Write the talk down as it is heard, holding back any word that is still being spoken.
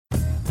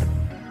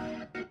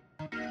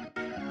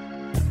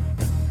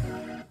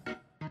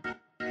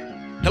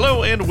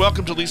and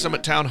welcome to Lee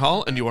Summit Town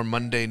Hall and your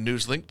Monday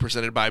NewsLink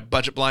presented by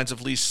Budget Blinds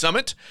of Lee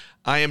Summit.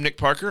 I am Nick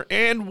Parker,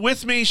 and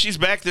with me, she's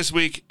back this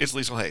week, it's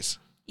Liesl Hayes.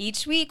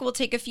 Each week, we'll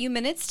take a few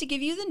minutes to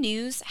give you the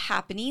news,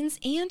 happenings,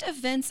 and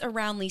events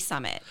around Lee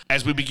Summit.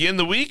 As we begin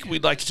the week,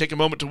 we'd like to take a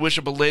moment to wish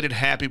a belated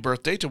happy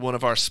birthday to one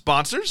of our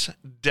sponsors.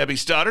 Debbie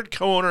Stoddard,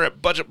 co-owner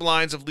at Budget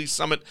Blinds of Lee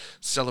Summit,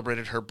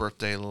 celebrated her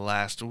birthday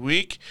last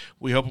week.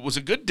 We hope it was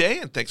a good day,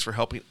 and thanks for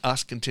helping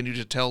us continue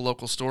to tell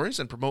local stories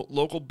and promote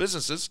local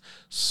businesses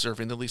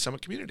serving the Lee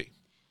Summit community.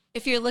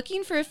 If you're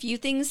looking for a few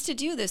things to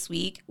do this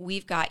week,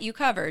 we've got you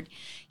covered.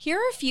 Here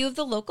are a few of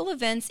the local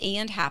events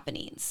and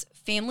happenings.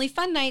 Family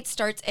Fun Night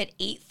starts at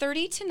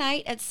 8:30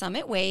 tonight at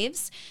Summit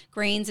Waves.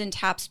 Grains and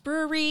Taps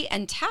Brewery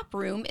and Tap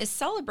Room is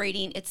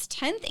celebrating its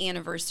 10th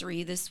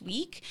anniversary this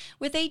week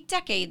with a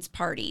Decades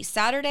Party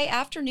Saturday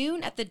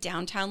afternoon at the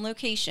downtown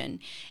location.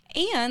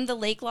 And the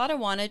Lake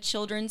Lotawana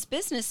Children's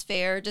Business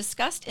Fair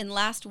discussed in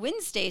last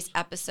Wednesday's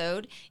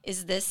episode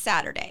is this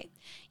Saturday.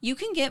 You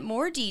can get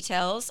more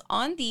details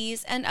on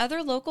these and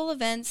other local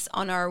events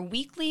on our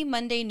weekly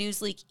Monday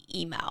NewsLink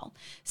email.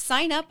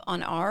 Sign up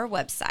on our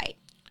website.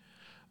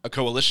 A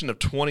coalition of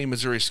 20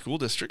 Missouri school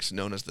districts,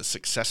 known as the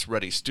Success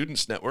Ready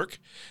Students Network,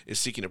 is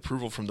seeking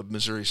approval from the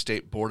Missouri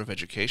State Board of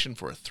Education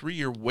for a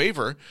 3-year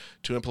waiver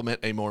to implement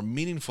a more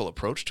meaningful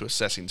approach to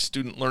assessing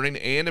student learning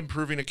and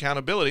improving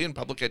accountability in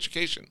public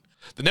education.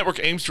 The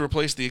network aims to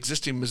replace the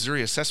existing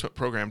Missouri Assessment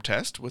Program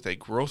test with a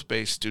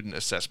growth-based student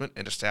assessment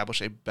and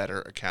establish a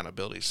better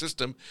accountability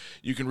system.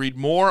 You can read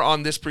more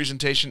on this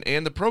presentation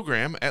and the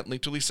program at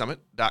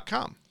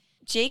linktoleesummit.com.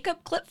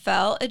 Jacob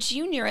Klipfel, a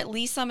junior at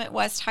Lee Summit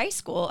West High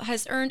School,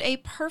 has earned a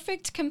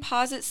perfect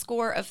composite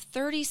score of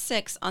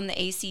 36 on the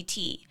ACT,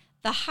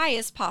 the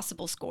highest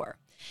possible score.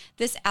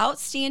 This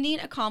outstanding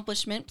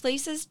accomplishment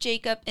places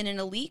Jacob in an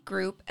elite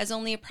group, as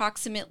only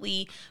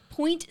approximately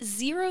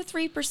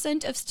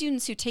 0.03% of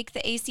students who take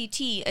the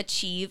ACT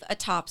achieve a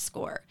top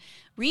score.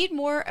 Read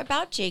more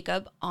about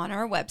Jacob on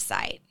our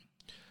website.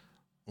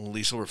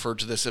 Liesl referred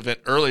to this event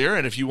earlier,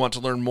 and if you want to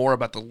learn more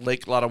about the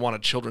Lake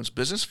Lotawana Children's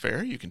Business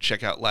Fair, you can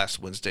check out last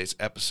Wednesday's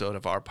episode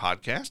of our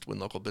podcast when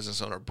local business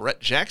owner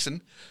Brett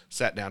Jackson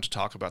sat down to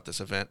talk about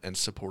this event and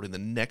supporting the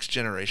next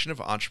generation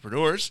of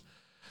entrepreneurs.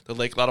 The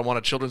Lake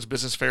Lotawana Children's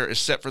Business Fair is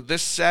set for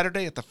this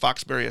Saturday at the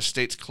Foxbury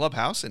Estates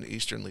Clubhouse in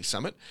Eastern Lee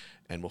Summit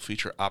and will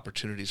feature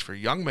opportunities for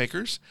young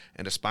makers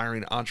and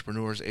aspiring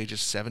entrepreneurs ages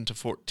 7 to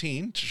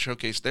 14 to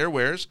showcase their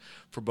wares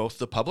for both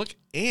the public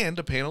and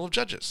a panel of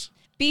judges.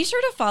 Be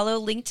sure to follow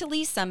Link to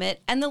Lee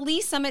Summit and the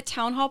Lee Summit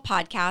Town Hall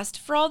podcast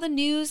for all the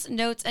news,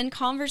 notes, and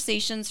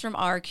conversations from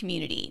our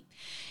community.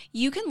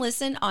 You can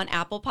listen on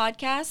Apple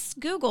Podcasts,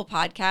 Google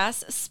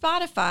Podcasts,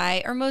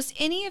 Spotify, or most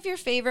any of your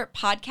favorite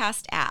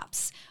podcast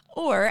apps,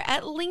 or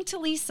at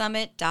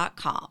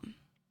linktoleesummit.com.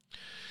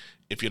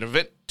 If you have an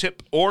event,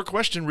 tip, or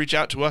question, reach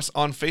out to us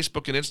on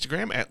Facebook and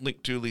Instagram at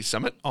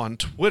Link2LeeSummit, on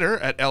Twitter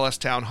at LS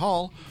Town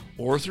Hall,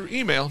 or through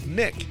email,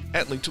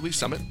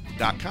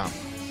 nick@linktoleesummit.com.